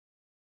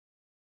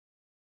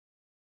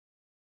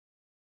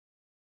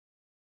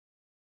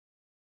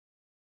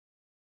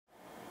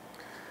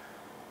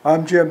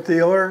I'm Jim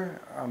Theler.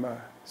 I'm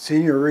a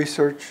Senior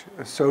Research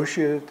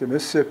Associate at the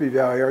Mississippi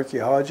Valley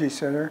Archaeology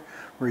Center,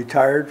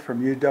 retired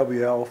from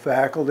UWL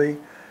faculty.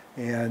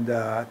 And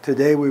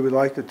today we would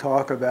like to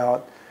talk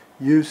about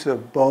use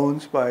of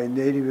bones by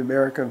Native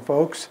American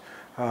folks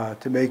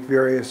to make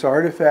various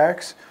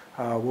artifacts.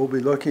 We'll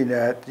be looking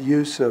at the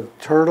use of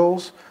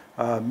turtles,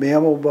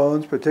 mammal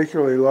bones,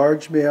 particularly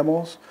large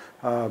mammals,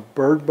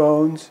 bird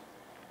bones,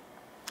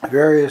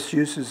 various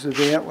uses of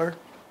antler.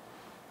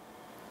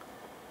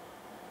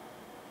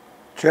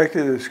 Check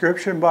the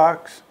description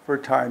box for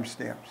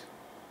timestamps.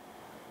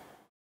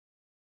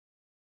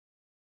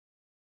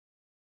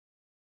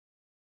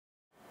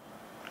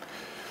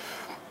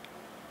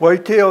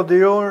 White-tailed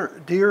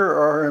deer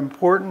are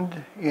important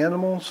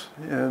animals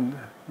in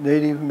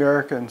Native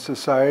American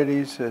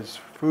societies as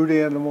food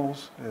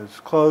animals,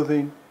 as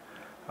clothing.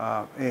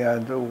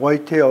 And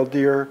white-tailed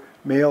deer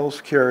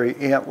males carry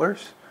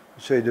antlers,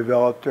 which they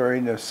develop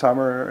during the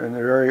summer and the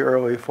very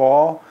early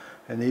fall.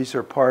 And these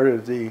are part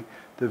of the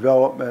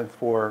development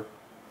for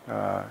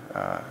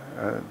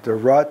the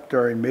rut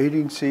during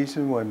mating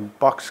season when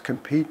bucks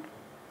compete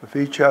with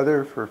each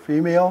other for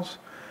females.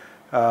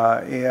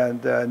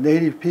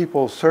 Native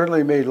people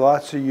certainly made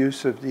lots of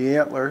use of the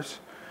antlers.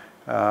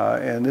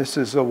 And this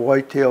is a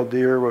white-tailed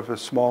deer with a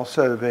small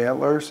set of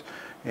antlers.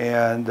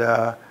 And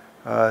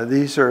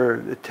these are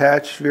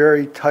attached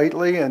very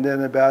tightly, and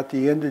then about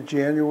the end of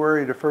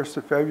January to 1st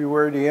of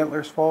February, the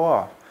antlers fall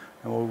off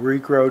and will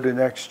regrow the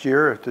next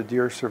year if the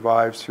deer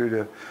survives through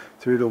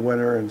the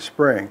winter and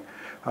spring.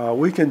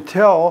 We can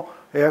tell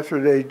after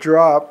they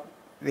drop,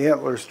 the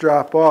antlers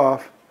drop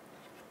off,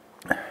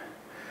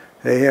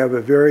 they have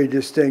a very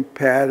distinct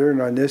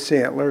pattern on this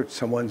antler.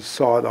 Someone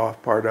sawed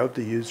off part of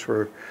to use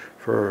for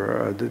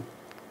the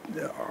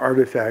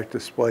artifact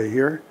display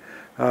here.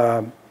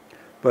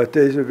 But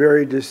there's a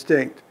very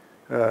distinct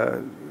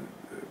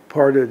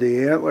part of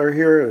the antler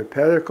here, the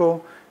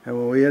pedicle. And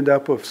when we end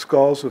up with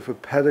skulls with a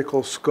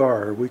pedicle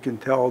scar, we can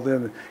tell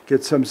them,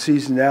 get some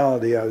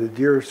seasonality out of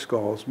deer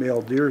skulls,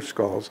 male deer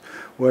skulls,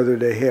 whether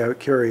they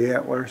carry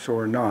antlers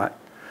or not.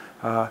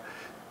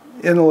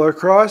 In the La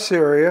Crosse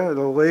area,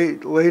 the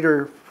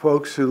later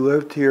folks who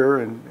lived here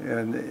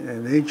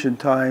in ancient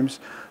times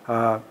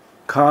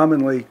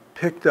commonly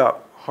picked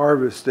up,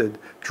 harvested,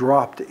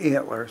 dropped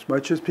antlers,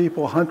 much as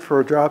people hunt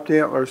for dropped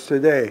antlers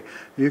today.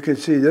 You can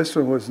see this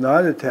one was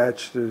not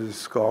attached to the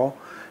skull,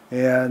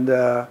 and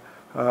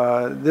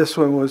this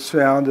one was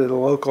found at a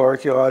local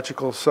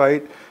archaeological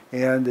site,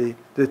 and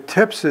the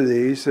tips of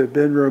these have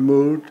been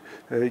removed,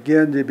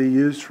 again, to be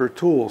used for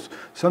tools.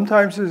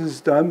 Sometimes this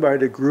is done by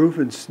the groove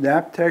and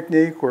snap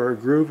technique, where a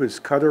groove is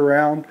cut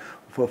around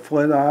with a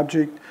flint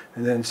object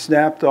and then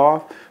snapped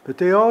off. But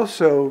they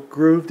also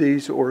groove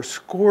these or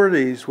score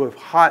these with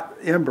hot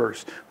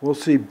embers. We'll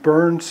see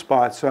burn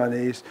spots on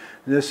these,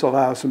 and this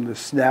allows them to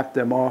snap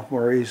them off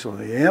more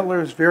easily. The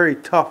antler is very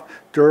tough,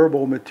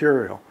 durable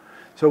material.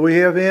 So we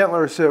have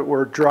antlers that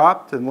were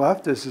dropped and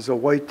left. This is a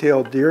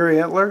white-tailed deer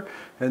antler,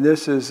 and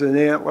this is an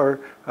antler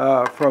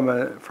from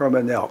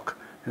an elk.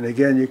 And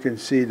again, you can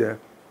see the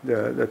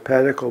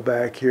pedicle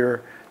back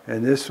here,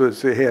 and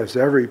it has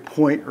every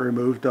point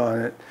removed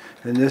on it.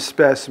 And this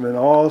specimen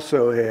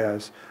also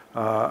has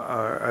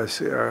a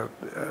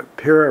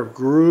pair of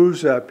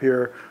grooves up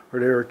here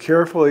where they were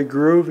carefully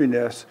grooving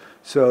this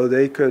so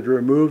they could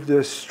remove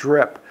this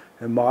strip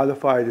and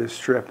modify this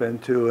strip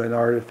into an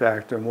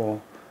artifact, and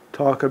we'll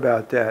talk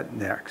about that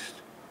next.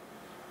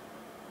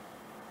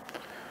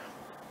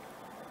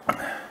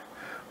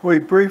 We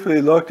briefly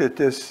looked at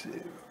this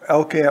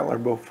elk antler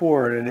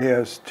before, and it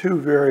has two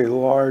very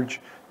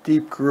large,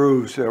 deep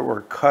grooves that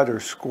were cut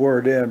or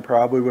scored in,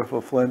 probably with a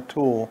flint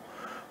tool,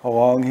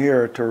 along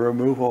here to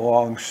remove a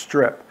long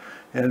strip.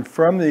 And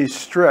from these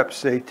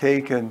strips, they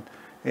take and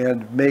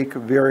make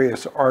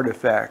various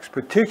artifacts,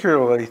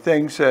 particularly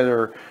things that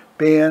are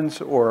bands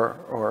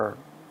or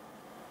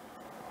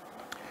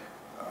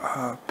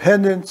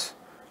pendants,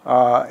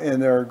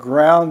 and they're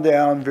ground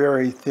down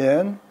very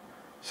thin,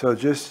 so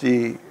just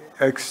the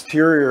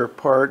exterior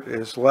part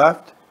is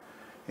left.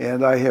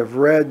 And I have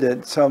read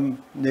that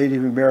some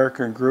Native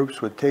American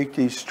groups would take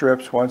these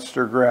strips once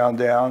they're ground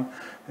down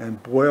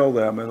and boil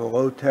them at a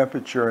low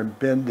temperature and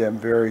bend them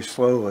very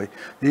slowly.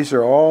 These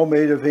are all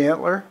made of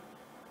antler,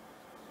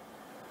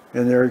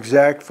 and their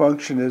exact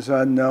function is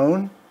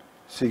unknown.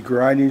 See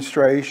grinding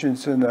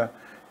striations in the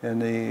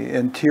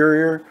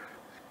interior,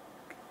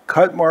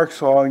 cut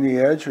marks along the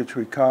edge, which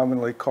we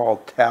commonly call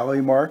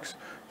tally marks,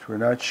 which we're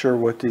not sure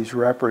what these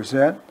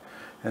represent.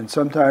 And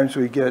sometimes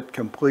we get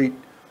complete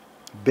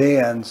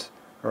bands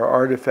or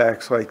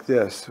artifacts like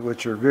this,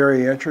 which are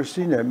very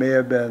interesting. It may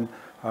have been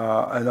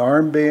an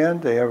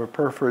armband. They have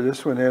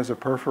this one has a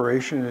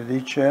perforation at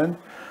each end,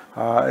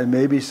 and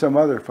maybe some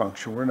other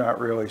function. We're not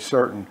really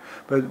certain.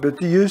 But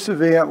the use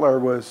of antler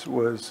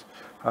was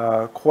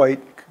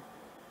quite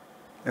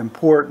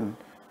important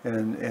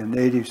in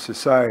native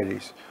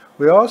societies.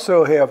 We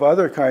also have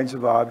other kinds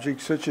of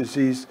objects, such as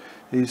these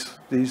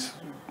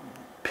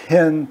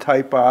pin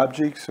type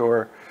objects,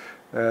 or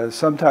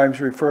sometimes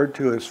referred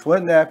to as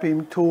flint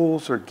knapping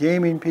tools or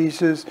gaming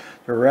pieces.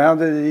 They're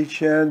rounded at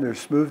each end, they're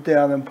smoothed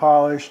down and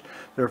polished.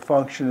 Their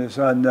function is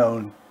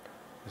unknown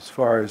as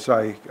far as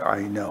I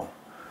know.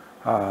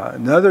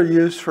 Another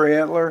use for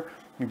antler,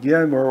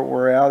 again,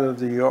 we're out of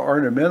the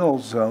ornamental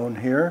zone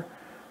here,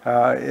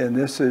 and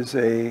this is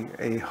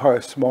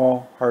a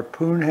small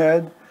harpoon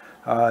head.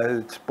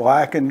 It's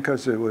blackened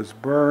because it was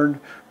burned,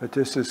 but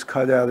this is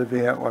cut out of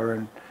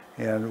antler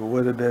and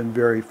would have been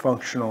very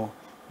functional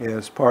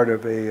as part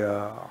of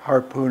a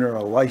harpoon or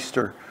a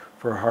leister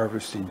for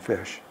harvesting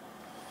fish.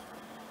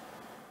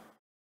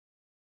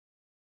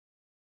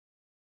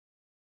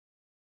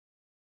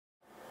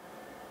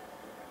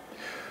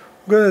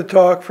 I'm going to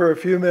talk for a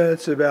few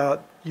minutes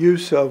about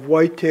use of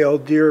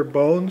white-tailed deer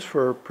bones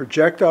for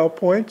projectile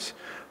points.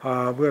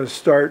 I'm going to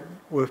start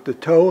with the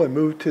toe and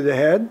move to the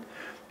head.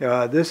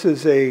 This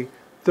is a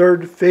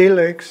third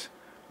phalanx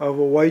of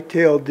a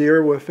white-tailed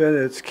deer within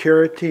its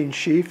keratin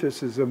sheath.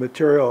 This is a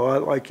material a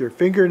lot like your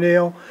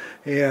fingernail,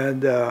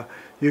 and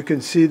you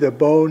can see the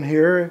bone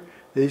here.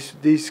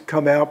 These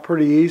come out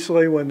pretty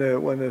easily when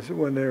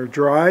they're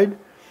dried.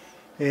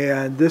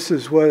 And this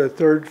is what a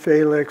third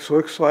phalanx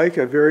looks like,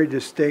 a very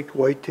distinct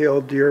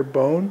white-tailed deer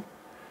bone.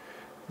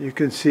 You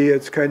can see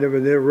it's kind of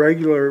an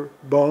irregular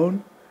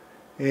bone,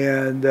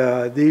 and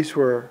these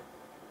were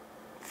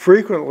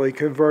frequently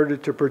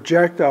converted to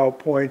projectile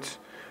points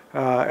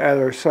at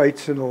our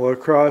sites in the La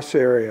Crosse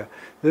area.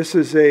 This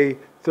is a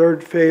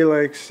third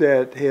phalanx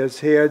that has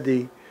had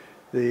the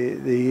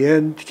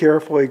end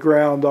carefully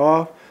ground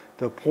off,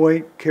 the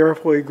point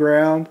carefully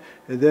ground,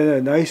 and then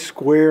a nice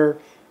square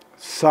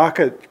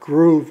socket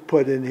groove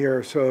put in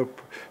here so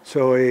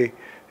a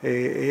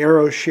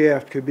arrow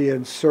shaft could be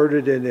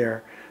inserted in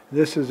there.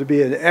 This is to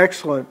be an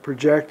excellent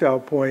projectile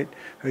point,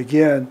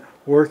 again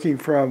working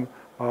from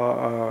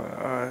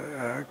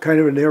kind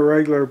of an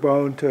irregular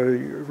bone to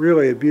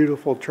really a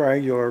beautiful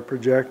triangular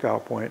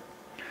projectile point.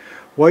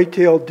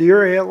 White-tailed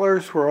deer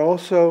antlers were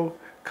also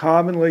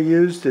commonly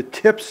used. The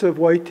tips of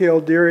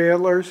white-tailed deer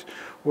antlers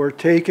were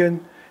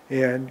taken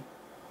and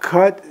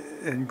cut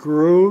and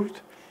grooved,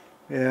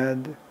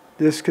 and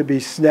this could be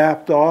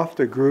snapped off,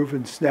 the groove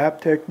and snap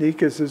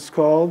technique as it's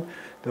called.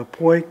 The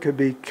point could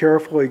be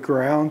carefully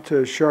ground to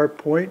a sharp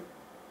point,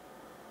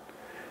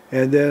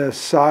 and then a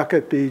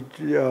socket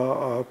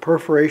a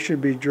perforation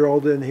be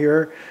drilled in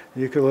here.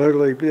 You can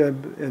literally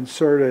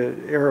insert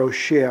an arrow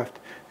shaft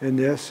in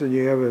this, and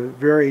you have a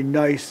very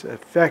nice,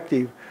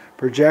 effective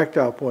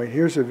projectile point.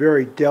 Here's a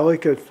very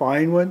delicate,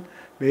 fine one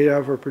made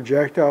out of a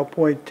projectile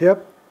point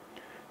tip,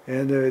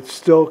 and it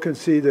still can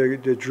see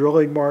the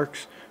drilling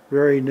marks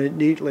very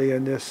neatly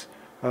in this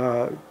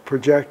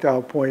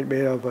projectile point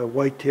made of a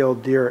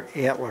white-tailed deer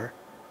antler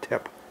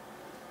tip.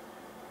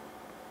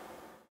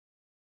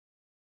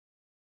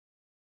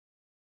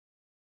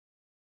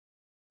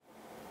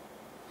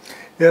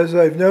 As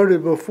I've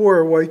noted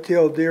before,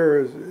 white-tailed deer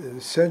is an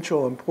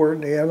essential,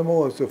 important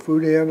animal. It's a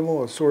food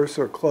animal, a source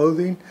of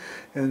clothing,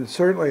 and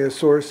certainly a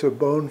source of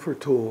bone for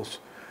tools.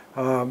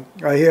 I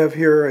have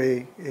here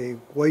a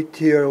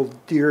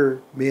white-tailed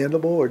deer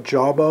mandible or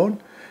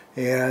jawbone.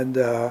 And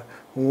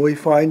when we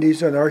find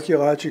these on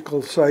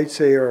archaeological sites,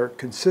 they are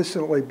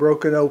consistently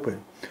broken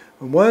open.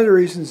 And one of the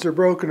reasons they're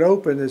broken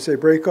open is they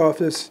break off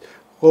this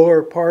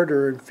lower part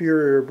or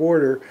inferior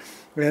border,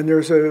 and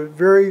there's a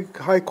very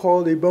high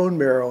quality bone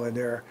marrow in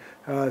there.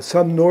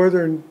 Some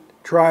northern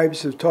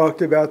tribes have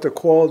talked about the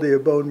quality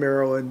of bone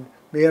marrow in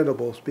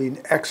mandibles being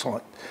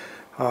excellent.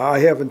 I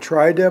haven't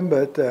tried them,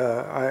 but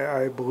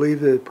I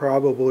believe that it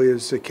probably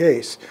is the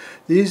case.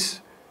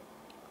 These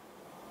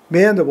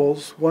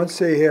mandibles, once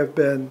they have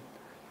been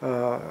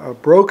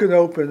broken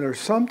open, are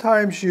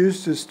sometimes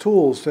used as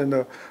tools. In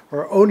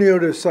our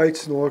Oneota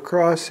sites in the La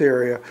Crosse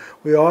area,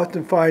 we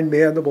often find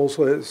mandibles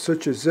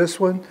such as this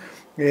one,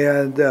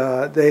 and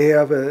they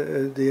have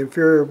the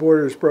inferior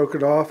border is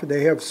broken off, and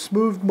they have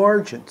smooth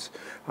margins.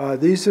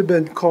 These have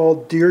been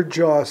called deer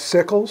jaw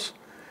sickles,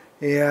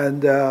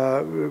 and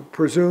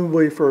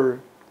presumably for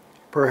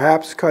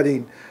perhaps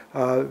cutting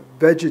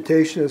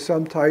vegetation of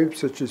some type,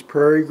 such as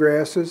prairie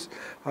grasses.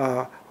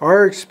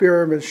 Our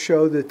experiments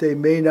show that they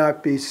may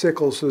not be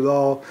sickles at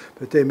all,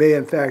 but they may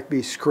in fact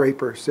be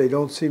scrapers. They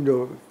don't seem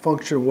to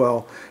function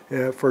well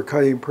for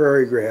cutting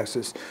prairie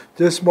grasses.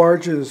 This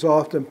margin is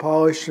often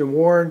polished and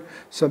worn.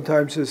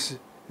 Sometimes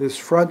this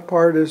front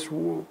part is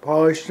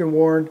polished and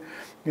worn.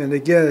 And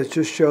again, it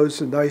just shows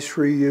the nice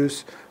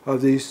reuse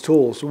of these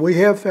tools. And we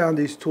have found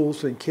these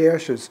tools in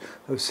caches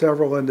of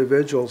several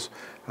individuals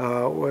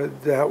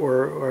that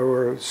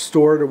were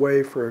stored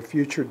away for a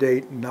future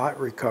date and not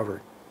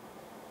recovered.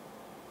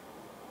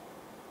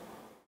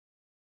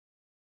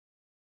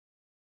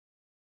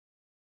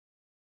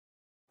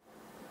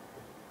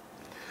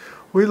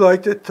 We'd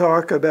like to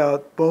talk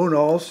about bone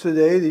awls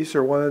today. These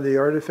are one of the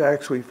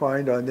artifacts we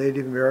find on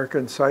Native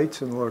American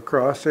sites in the La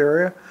Crosse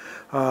area.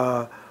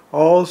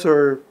 Awls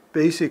are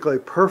basically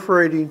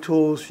perforating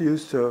tools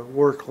used to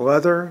work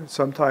leather,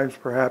 sometimes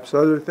perhaps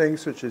other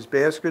things such as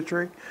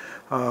basketry.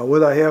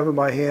 What I have in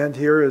my hand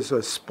here is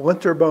a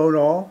splinter bone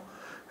awl,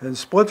 And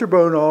splinter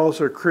bone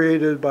awls are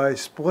created by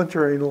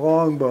splintering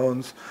long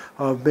bones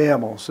of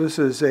mammals. This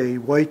is a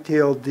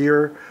white-tailed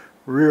deer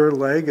rear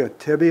leg, a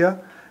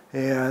tibia,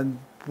 and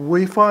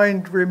we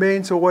find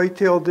remains of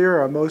white-tailed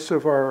deer on most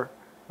of our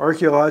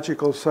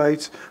archaeological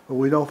sites, but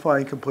we don't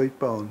find complete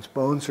bones.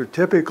 Bones are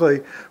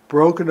typically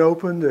broken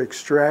open to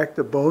extract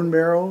the bone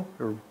marrow,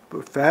 or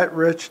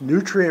fat-rich,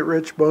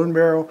 nutrient-rich bone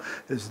marrow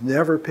is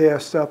never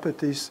passed up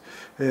at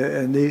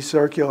in these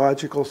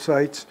archaeological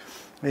sites.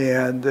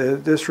 And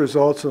this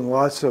results in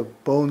lots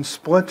of bone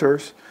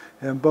splinters.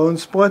 And bone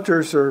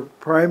splinters are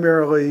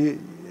primarily,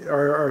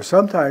 are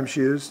sometimes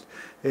used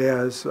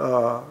as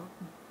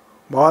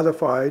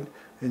modified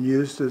and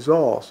used as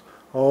awls.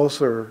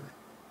 Awls are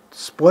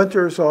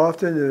splinters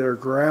often that are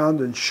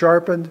ground and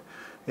sharpened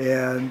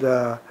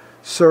and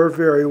serve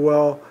very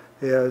well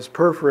as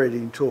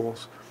perforating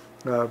tools.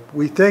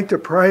 We think the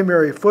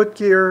primary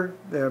footgear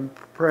and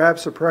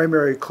perhaps the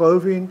primary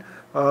clothing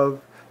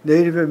of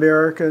Native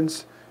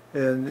Americans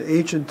in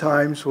ancient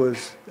times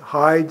was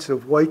hides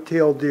of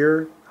white-tailed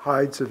deer,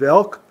 hides of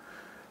elk,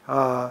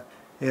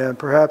 and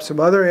perhaps some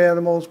other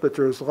animals, but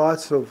there's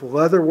lots of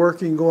leather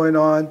working going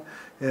on,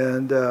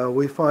 and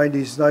we find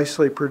these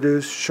nicely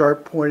produced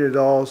sharp-pointed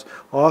awls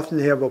often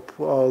have a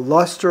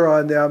luster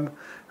on them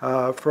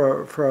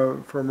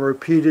from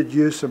repeated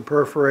use and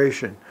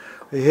perforation.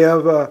 We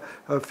have a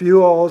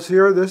few awls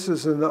here. This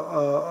is an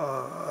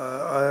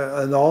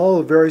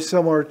awl very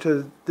similar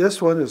to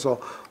this one. It's a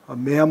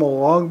mammal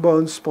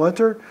longbone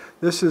splinter.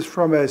 This is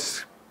from a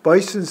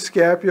bison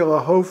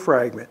scapula hoe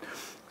fragment.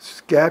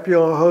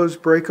 Scapula hoes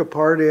break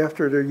apart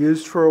after they're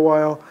used for a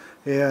while,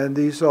 and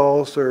these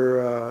awls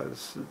are,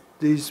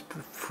 these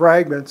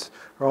fragments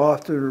are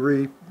often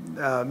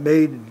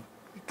made and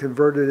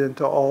converted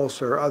into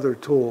awls or other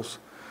tools.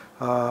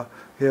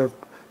 We have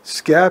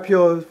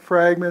scapula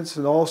fragments,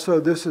 and also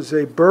this is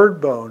a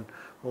bird bone,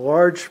 a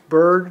large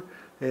bird,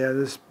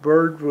 and this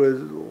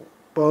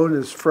bone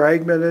is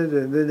fragmented,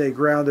 and then they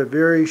ground a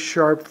very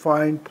sharp,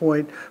 fine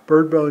point.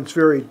 Bird bone is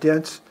very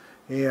dense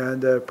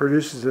and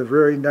produces a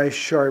very nice,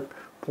 sharp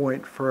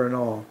point for an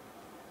awl.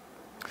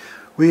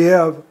 We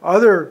have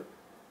other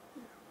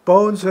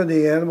bones in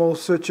the animal,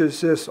 such as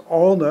this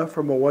ulna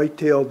from a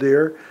white-tailed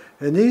deer,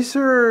 and these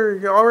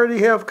already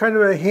have kind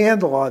of a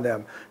handle on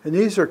them, and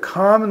these are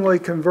commonly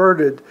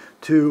converted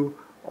to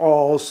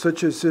awls,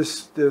 such as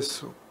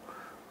this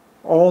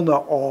ulna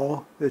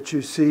awl that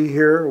you see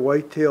here,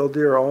 white-tailed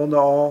deer ulna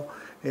awl,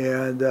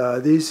 and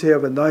these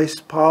have a nice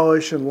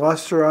polish and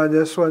luster on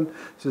this one.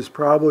 This is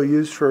probably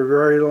used for a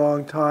very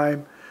long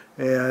time,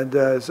 and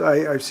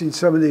I've seen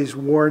some of these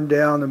worn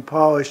down and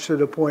polished to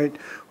the point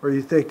where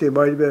you think they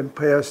might have been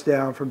passed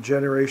down from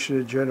generation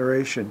to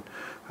generation.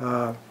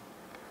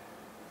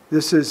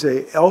 This is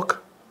a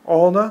elk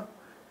ulna,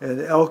 and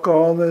elk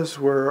ulnas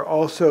were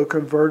also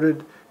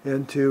converted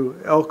into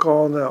elk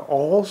ulna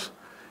awls.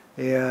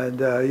 And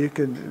you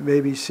can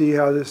maybe see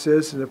how this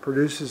is, and it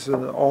produces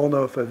an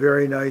ulna with a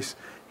very nice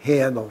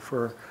handle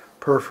for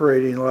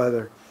perforating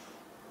leather.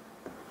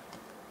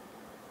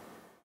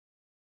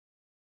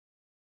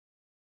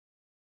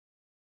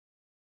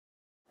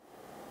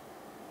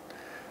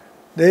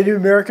 Native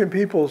American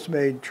peoples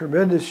made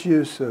tremendous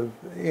use of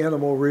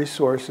animal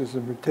resources,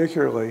 and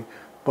particularly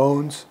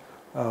bones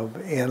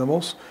of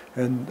animals.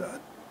 And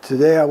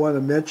today I want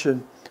to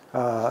mention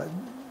the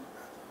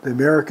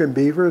American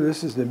beaver.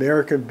 This is the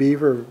American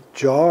beaver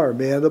jaw or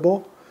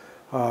mandible.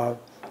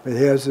 It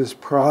has this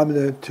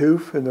prominent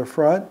tooth in the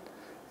front,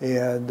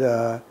 and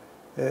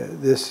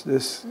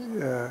this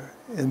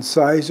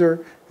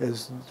incisor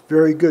is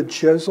very good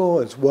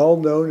chisel. It's well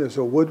known as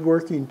a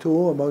woodworking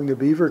tool among the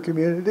beaver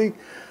community.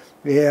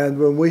 And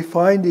when we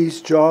find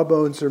these jaw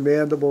bones or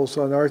mandibles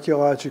on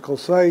archaeological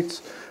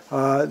sites,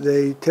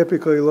 they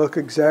typically look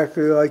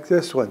exactly like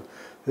this one.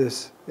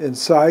 This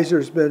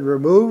incisor's been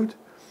removed,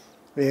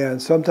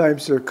 and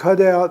sometimes they're cut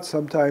out,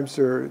 sometimes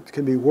they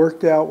can be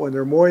worked out when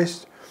they're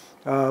moist,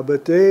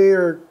 but they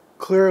are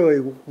clearly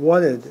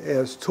wanted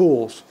as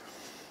tools.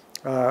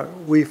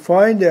 We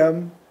find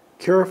them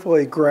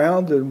carefully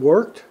ground and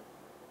worked,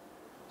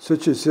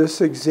 such as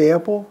this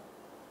example,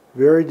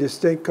 very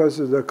distinct because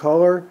of the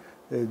color.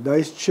 A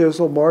nice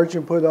chisel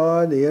margin put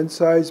on, the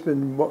inside's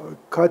been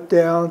cut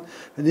down,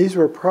 and these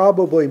were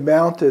probably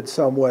mounted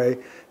some way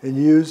and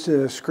used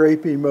in a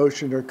scraping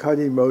motion or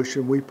cutting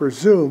motion, we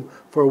presume,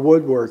 for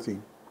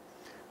woodworking.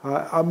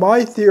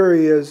 My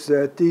theory is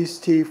that these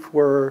teeth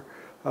were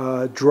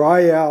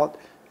dry out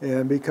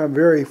and become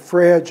very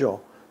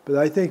fragile, but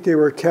I think they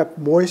were kept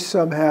moist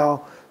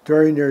somehow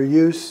during their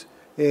use,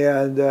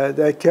 and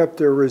that kept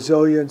their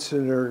resilience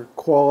and their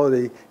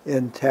quality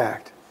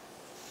intact.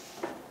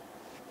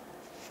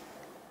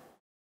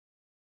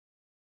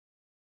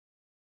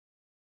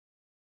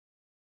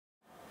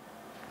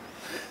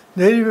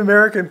 Native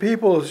American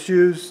peoples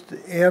used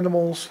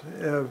animals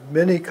of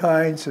many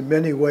kinds in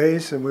many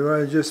ways, and we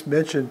want to just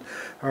mention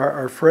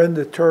our friend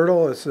the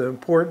turtle. It's an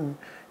important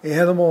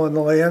animal in the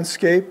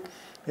landscape,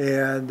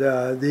 and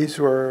these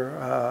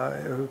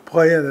were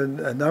playing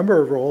a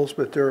number of roles,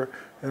 but they're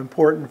an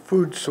important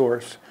food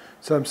source.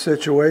 some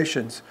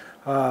situations.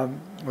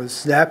 The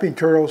snapping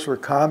turtles were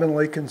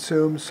commonly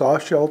consumed,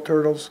 soft-shell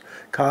turtles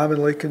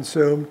commonly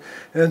consumed,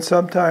 and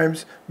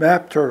sometimes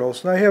map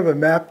turtles. And I have a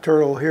map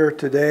turtle here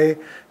today,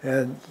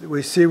 and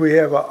we see we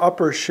have an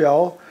upper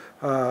shell,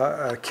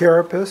 a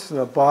carapace, and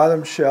a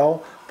bottom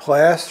shell,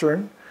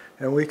 plastron,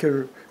 and we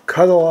can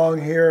cut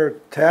along here,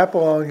 tap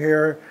along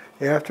here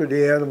after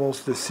the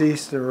animal's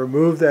deceased and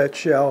remove that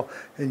shell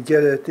and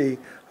get at the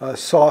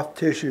soft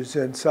tissues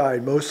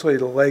inside, mostly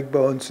the leg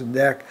bones and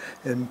neck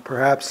and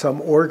perhaps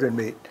some organ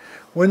meat.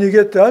 When you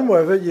get done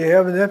with it, you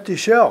have an empty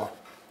shell,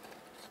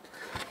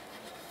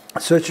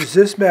 such as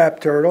this map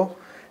turtle,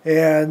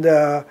 and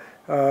you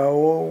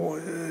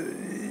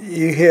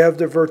have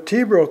the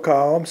vertebral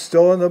column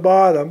still in the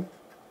bottom,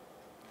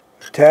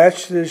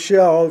 attached to the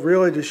shell.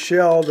 Really the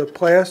shell, the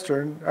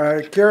plastron,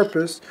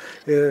 carapace,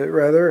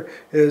 rather,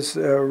 is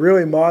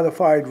really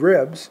modified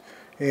ribs,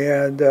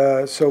 and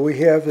so we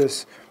have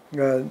this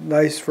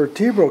nice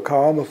vertebral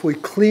column. If we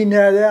clean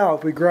that out,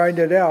 if we grind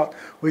it out,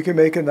 we can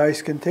make a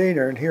nice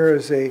container. And here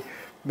is a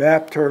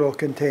map turtle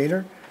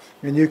container,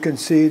 and you can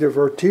see the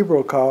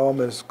vertebral column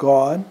is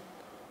gone.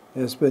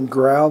 It's been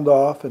ground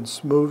off and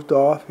smoothed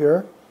off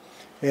here,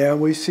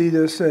 and we see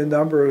this in a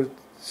number of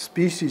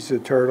species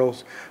of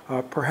turtles,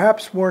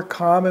 perhaps more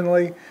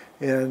commonly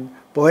in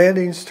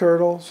Blanding's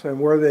turtles and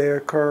where they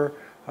occur,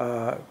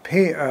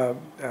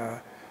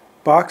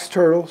 box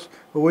turtles,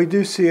 but we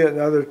do see it in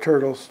other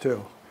turtles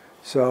too.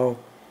 So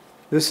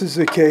this is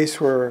the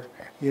case where,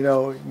 you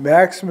know,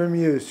 maximum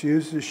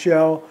use the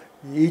shell,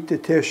 eat the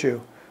tissue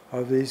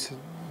of these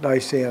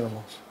nice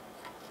animals.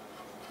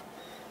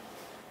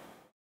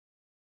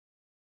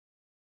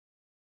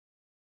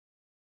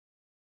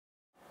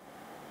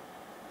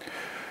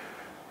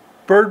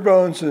 Bird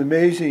bone is an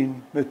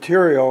amazing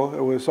material.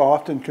 It was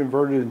often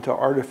converted into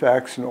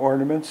artifacts and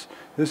ornaments.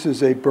 This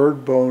is a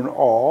bird bone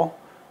awl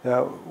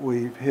that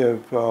we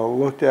have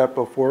looked at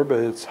before, but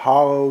it's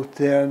hollow,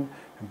 thin,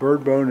 and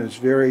bird bone is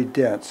very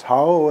dense.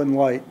 Hollow and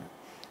light,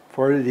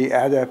 part of the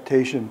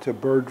adaptation to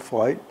bird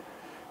flight.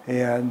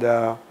 And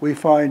we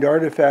find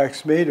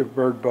artifacts made of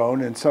bird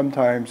bone, and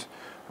sometimes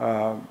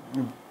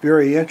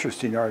very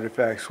interesting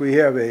artifacts. We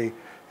have a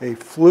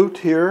flute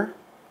here,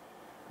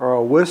 or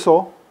a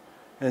whistle,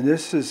 and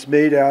this is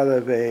made out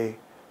of a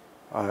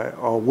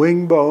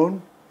wing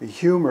bone, a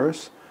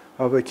humerus,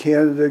 of a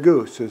Canada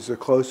goose. Is the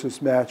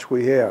closest match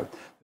we have.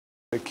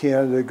 A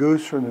Canada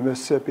goose from the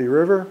Mississippi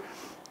River,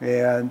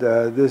 and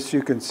this,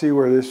 you can see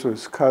where this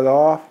was cut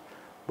off,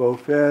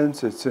 both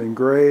ends. It's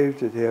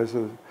engraved. It has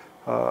a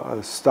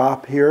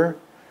stop here,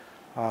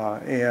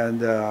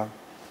 and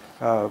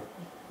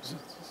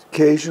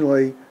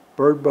occasionally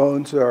bird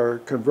bones are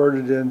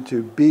converted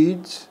into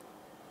beads.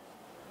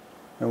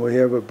 And we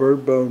have a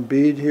bird bone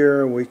bead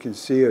here, and we can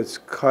see it's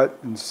cut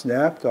and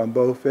snapped on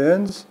both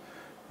ends,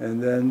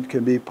 and then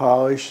can be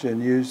polished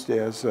and used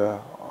as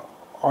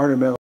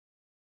ornamental.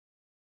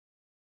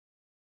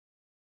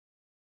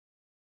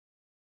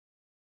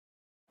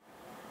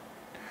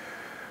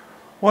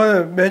 I want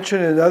to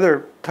mention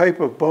another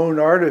type of bone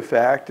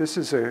artifact. This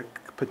is a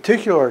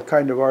particular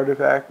kind of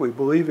artifact we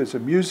believe is a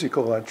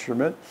musical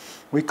instrument.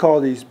 We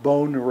call these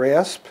bone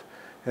rasps,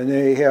 and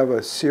they have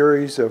a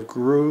series of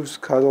grooves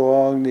cut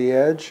along the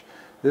edge.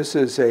 This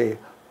is a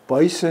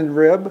bison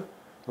rib,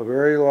 a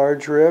very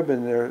large rib,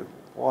 and there are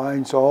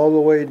lines all the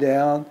way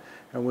down,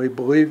 and we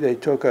believe they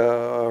took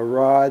a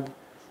rod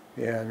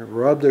and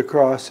rubbed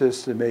across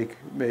this to make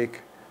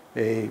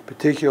a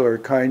particular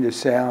kind of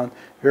sound.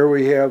 Here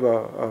we have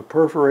a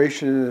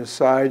perforation in the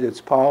side that's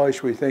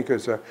polished. We think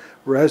is a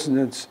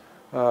resonance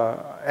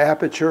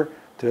aperture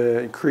to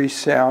increase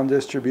sound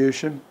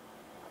distribution.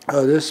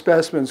 This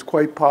specimen is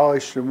quite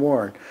polished and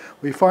worn.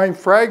 We find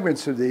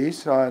fragments of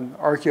these on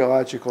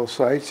archaeological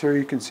sites. Here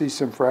you can see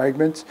some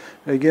fragments.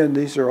 And again,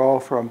 these are all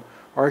from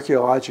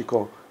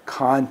archaeological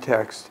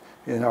context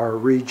in our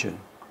region.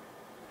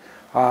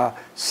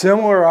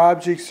 Similar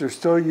objects are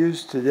still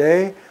used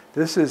today.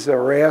 This is a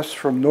rasp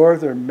from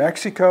northern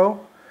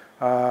Mexico,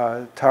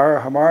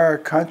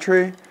 Tarahumara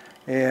country,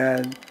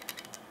 and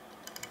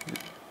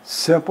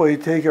simply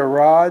take a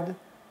rod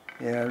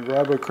and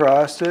rub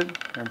across it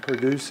and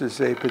produces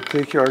a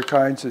particular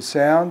kinds of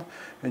sound.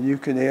 And you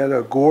can add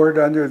a gourd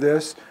under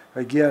this,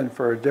 again,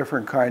 for a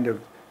different kind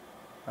of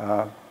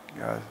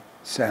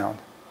sound.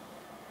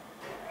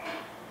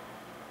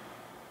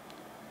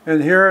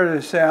 And here are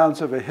the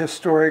sounds of a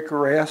historic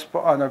rasp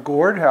on a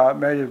gourd, how it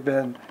may have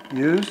been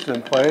used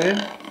and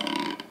played.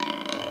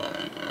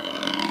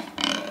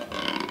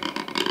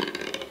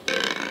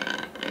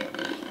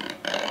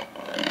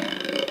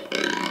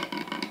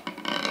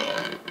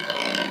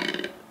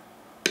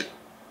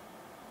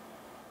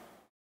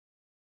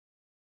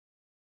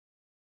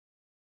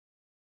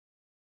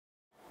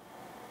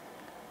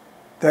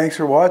 Thanks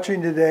for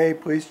watching today.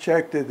 Please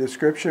check the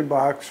description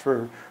box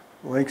for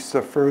links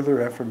to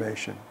further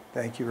information.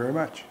 Thank you very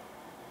much.